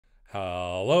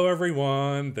Hello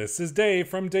everyone, this is Dave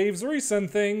from Dave's Recent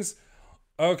Things.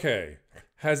 Okay,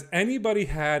 has anybody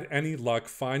had any luck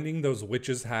finding those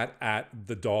witch's hat at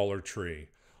the Dollar Tree?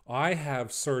 I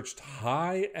have searched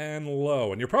high and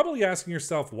low, and you're probably asking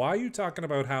yourself, why are you talking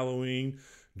about Halloween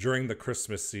during the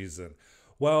Christmas season?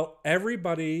 Well,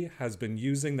 everybody has been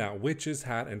using that witch's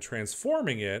hat and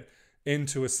transforming it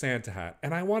into a Santa hat.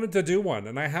 And I wanted to do one,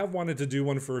 and I have wanted to do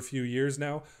one for a few years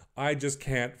now. I just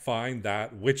can't find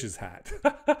that witch's hat.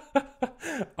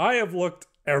 I have looked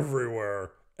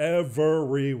everywhere.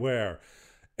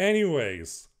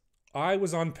 Anyways, I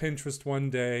was on Pinterest one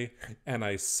day and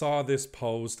I saw this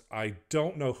post. I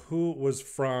don't know who it was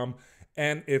from,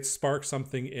 and it sparked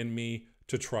something in me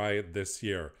to try it this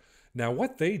year. Now,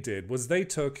 what they did was they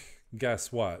took,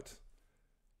 guess what?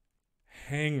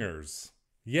 Hangers.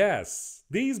 Yes,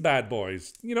 these bad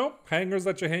boys. You know, hangers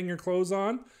that you hang your clothes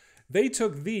on. They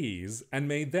took these and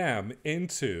made them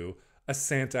into a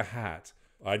Santa hat.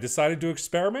 I decided to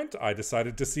experiment. I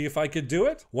decided to see if I could do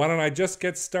it. Why don't I just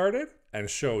get started and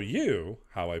show you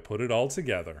how I put it all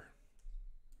together.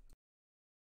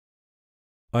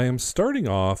 I am starting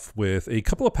off with a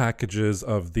couple of packages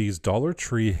of these Dollar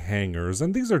Tree hangers,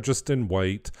 and these are just in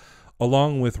white,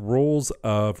 along with rolls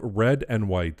of red and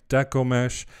white deco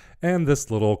mesh and this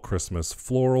little Christmas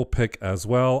floral pick as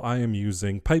well. I am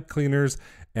using pipe cleaners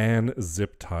and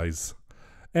zip ties.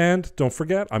 And don't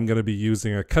forget, I'm going to be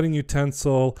using a cutting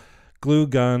utensil, glue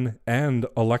gun, and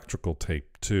electrical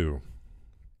tape too.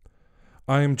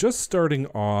 I am just starting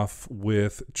off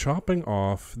with chopping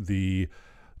off the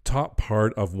top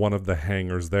part of one of the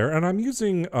hangers there, and I'm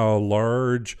using a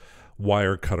large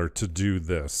wire cutter to do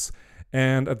this.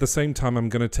 And at the same time, I'm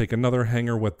going to take another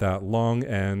hanger with that long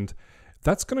end.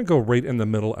 That's going to go right in the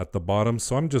middle at the bottom,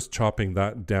 so I'm just chopping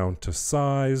that down to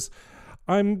size.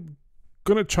 I'm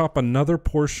going to chop another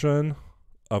portion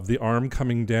of the arm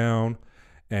coming down,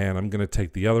 and I'm going to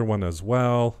take the other one as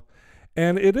well.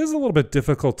 And it is a little bit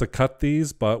difficult to cut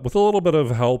these, but with a little bit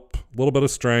of help, a little bit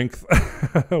of strength,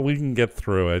 we can get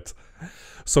through it.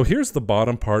 So here's the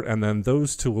bottom part, and then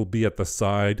those two will be at the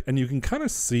side, and you can kind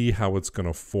of see how it's going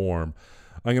to form.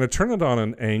 I'm going to turn it on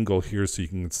an angle here so you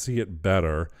can see it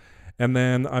better. And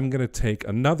then I'm going to take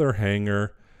another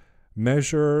hanger,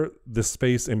 measure the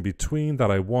space in between that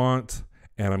I want,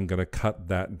 and I'm going to cut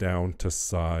that down to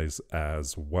size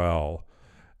as well.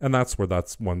 And that's where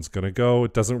that one's going to go.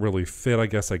 It doesn't really fit. I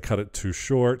guess I cut it too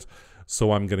short.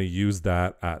 So I'm going to use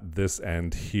that at this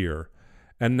end here.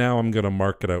 And now I'm going to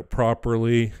mark it out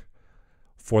properly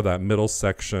for that middle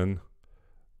section.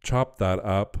 Chop that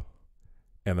up.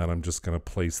 And then I'm just going to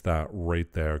place that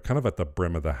right there, kind of at the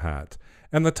brim of the hat.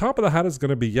 And the top of the hat is going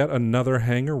to be yet another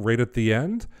hanger right at the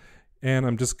end. And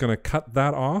I'm just going to cut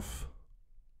that off.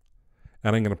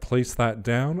 And I'm going to place that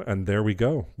down. And there we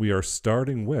go. We are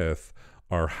starting with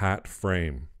our hat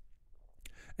frame.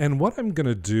 And what I'm going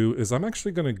to do is I'm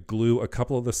actually going to glue a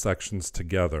couple of the sections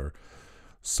together.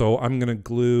 So I'm going to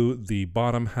glue the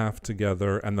bottom half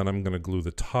together, and then I'm going to glue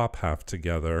the top half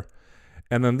together.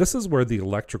 And then this is where the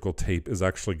electrical tape is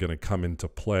actually going to come into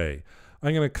play.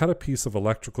 I'm going to cut a piece of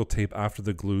electrical tape after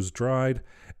the glue's dried,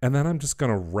 and then I'm just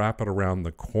going to wrap it around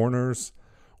the corners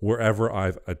wherever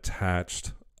I've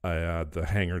attached the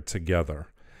hanger together.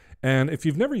 And if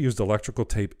you've never used electrical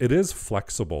tape, it is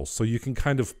flexible, so you can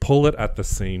kind of pull it at the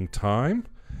same time,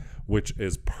 which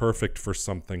is perfect for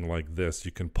something like this.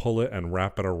 You can pull it and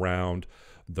wrap it around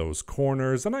those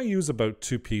corners, and I use about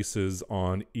 2 pieces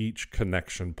on each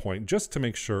connection point just to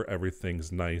make sure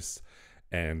everything's nice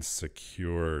and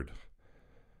secured.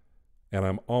 And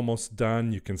I'm almost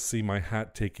done. You can see my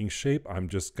hat taking shape. I'm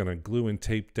just going to glue and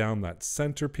tape down that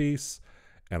centerpiece,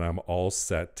 and I'm all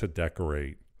set to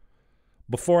decorate.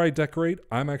 Before I decorate,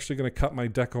 I'm actually going to cut my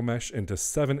deco mesh into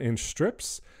 7-inch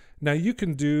strips. Now you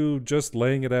can do just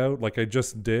laying it out like I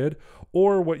just did,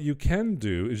 or what you can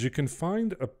do is you can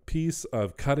find a piece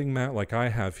of cutting mat like I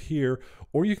have here,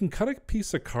 or you can cut a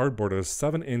piece of cardboard at a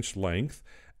 7-inch length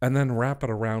and then wrap it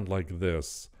around like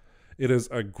this. It is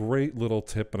a great little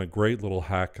tip and a great little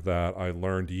hack that I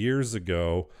learned years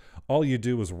ago. All you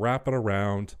do is wrap it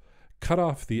around, cut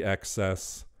off the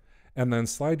excess, and then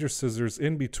slide your scissors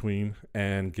in between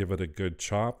and give it a good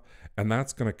chop. And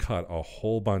that's going to cut a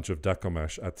whole bunch of deco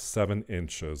mesh at 7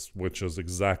 inches, which is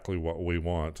exactly what we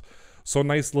want. So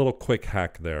nice little quick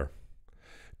hack there.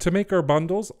 To make our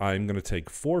bundles, I'm going to take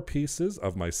 4 pieces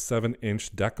of my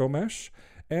 7-inch deco mesh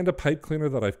and a pipe cleaner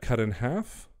that I've cut in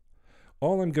half.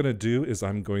 All I'm going to do is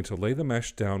I'm going to lay the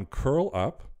mesh down, curl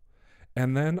up,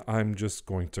 and then I'm just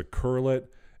going to curl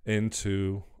it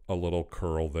into a little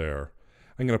curl there.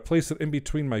 I'm going to place it in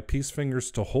between my peace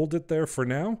fingers to hold it there for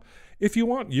now. If you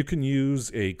want, you can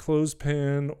use a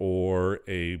clothespin or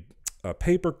a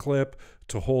paper clip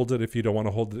to hold it if you don't want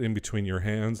to hold it in between your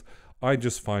hands. I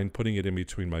just find putting it in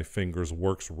between my fingers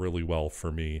works really well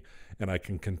for me, and I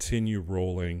can continue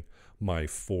rolling my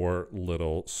 4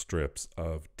 little strips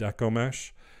of deco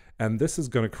mesh, and this is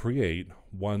going to create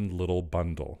one little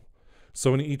bundle.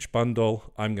 So in each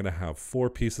bundle, I'm going to have 4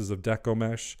 pieces of deco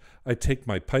mesh. I take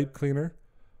my pipe cleaner,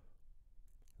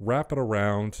 wrap it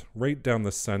around right down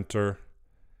the center,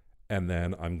 and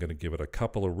then I'm going to give it a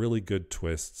couple of really good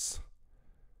twists,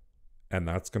 and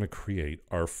that's going to create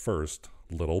our first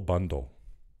little bundle.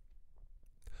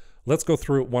 Let's go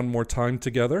through it one more time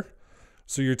together.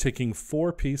 So you're taking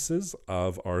 4 pieces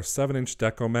of our 7-inch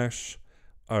deco mesh,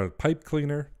 our pipe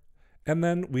cleaner, and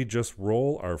then we just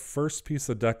roll our first piece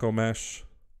of deco mesh.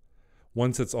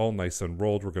 Once it's all nice and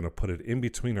rolled, we're going to put it in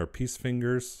between our peace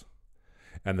fingers,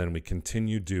 and then we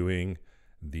continue doing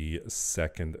the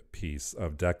second piece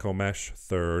of deco mesh,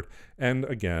 third, and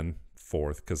again,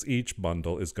 fourth, because each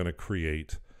bundle is going to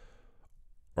create,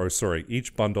 or sorry,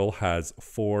 each bundle has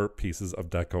 4 pieces of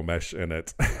deco mesh in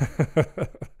it.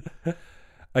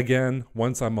 Again,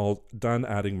 once I'm all done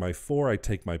adding my 4, I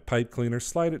take my pipe cleaner,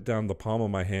 slide it down the palm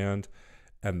of my hand,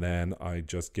 and then I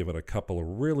just give it a couple of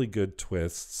really good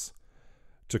twists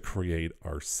to create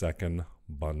our second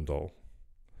bundle.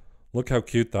 Look how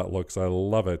cute that looks. I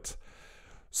love it.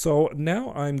 So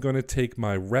now I'm going to take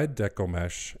my red deco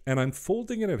mesh and I'm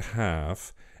folding it in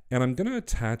half, and I'm going to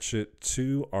attach it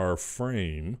to our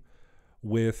frame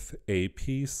with a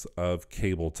piece of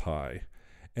cable tie.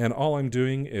 And all I'm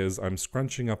doing is I'm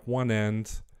scrunching up one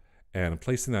end and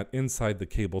placing that inside the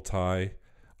cable tie.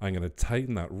 I'm going to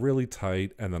tighten that really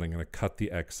tight, and then I'm going to cut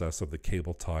the excess of the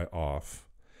cable tie off.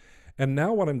 And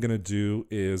now what I'm going to do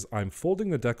is I'm folding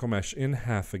the deco mesh in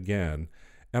half again,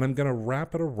 and I'm going to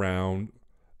wrap it around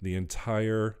the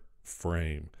entire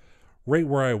frame, right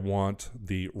where I want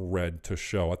the red to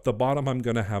show. At the bottom, I'm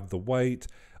going to have the white.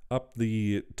 Up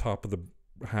the top of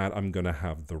the hat, I'm going to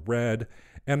have the red.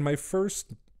 And my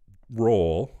first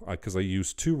roll, because I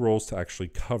used 2 rolls to actually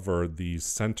cover the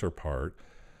center part,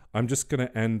 I'm just going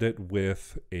to end it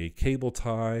with a cable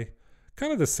tie,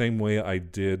 kind of the same way I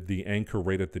did the anchor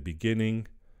right at the beginning.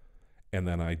 And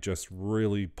then I just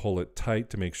really pull it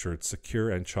tight to make sure it's secure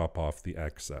and chop off the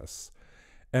excess.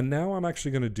 And now I'm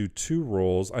actually going to do 2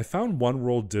 rolls. I found one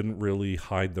roll didn't really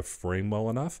hide the frame well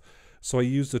enough, so I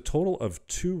used a total of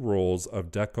 2 rolls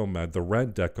of deco mesh, the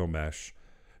red deco mesh,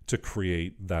 to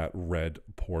create that red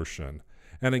portion.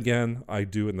 And again, I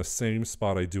do in the same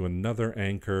spot, I do another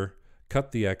anchor,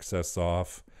 cut the excess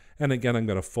off, and again, I'm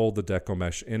going to fold the deco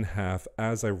mesh in half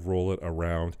as I roll it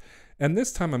around. And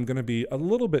this time I'm going to be a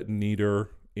little bit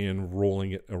neater in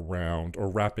rolling it around or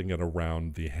wrapping it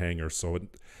around the hanger, so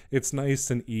it's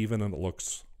nice and even and it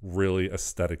looks really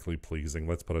aesthetically pleasing,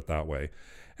 let's put it that way.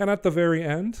 And at the very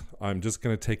end, I'm just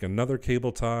going to take another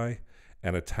cable tie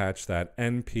and attach that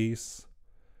end piece.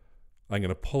 I'm going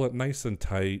to pull it nice and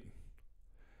tight,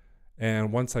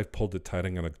 and once I've pulled it tight,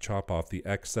 I'm going to chop off the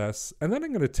excess, and then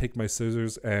I'm going to take my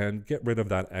scissors and get rid of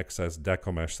that excess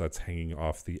deco mesh that's hanging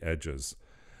off the edges.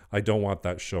 I don't want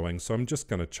that showing, so I'm just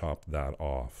going to chop that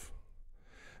off.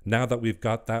 Now that we've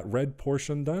got that red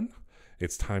portion done,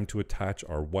 it's time to attach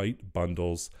our white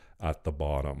bundles at the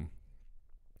bottom.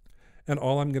 And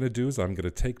all I'm going to do is I'm going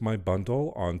to take my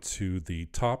bundle onto the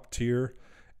top tier,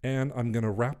 and I'm going to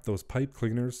wrap those pipe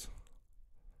cleaners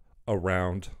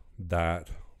around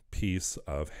that piece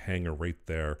of hanger right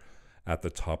there at the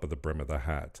top of the brim of the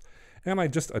hat. And I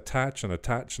just attach and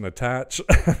attach and attach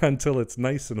until it's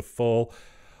nice and full.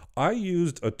 I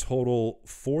used a total,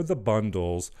 for the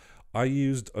bundles, I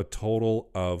used a total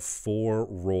of 4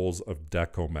 rolls of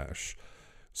deco mesh.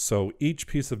 So each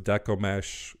piece of deco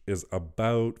mesh is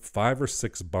about 5 or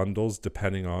 6 bundles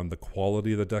depending on the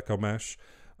quality of the deco mesh.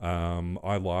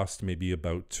 I lost maybe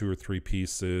about 2 or 3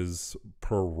 pieces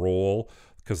per roll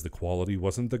because the quality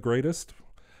wasn't the greatest.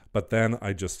 But then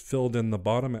I just filled in the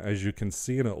bottom, as you can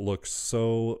see, and it looks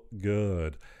so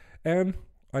good. And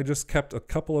I just kept a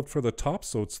couple up for the top,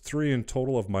 so it's 3 in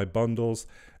total of my bundles.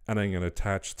 And I'm going to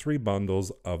attach 3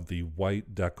 bundles of the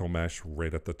white deco mesh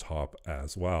right at the top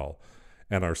as well.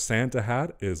 And our Santa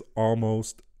hat is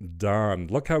almost done.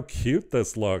 Look how cute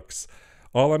this looks.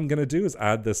 All I'm going to do is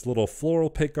add this little floral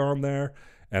pick on there,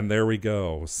 and there we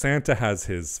go. Santa has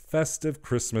his festive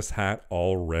Christmas hat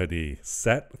already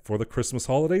set for the Christmas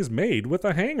holidays, made with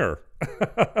a hanger.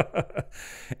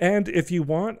 And if you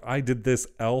want, I did this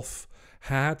elf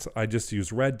Hat, I just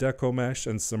used red deco mesh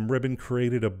and some ribbon,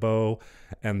 created a bow,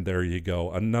 and there you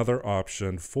go. Another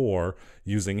option for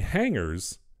using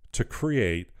hangers to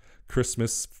create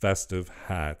Christmas festive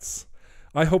hats.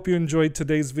 I hope you enjoyed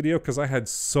today's video because I had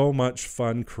so much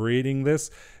fun creating this.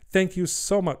 Thank you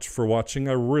so much for watching.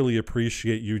 I really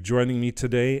appreciate you joining me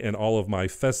today in all of my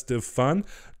festive fun.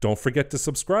 Don't forget to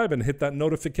subscribe and hit that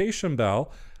notification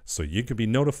bell so you can be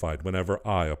notified whenever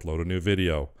I upload a new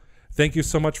video. Thank you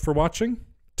so much for watching.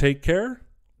 Take care.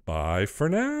 Bye for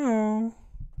now.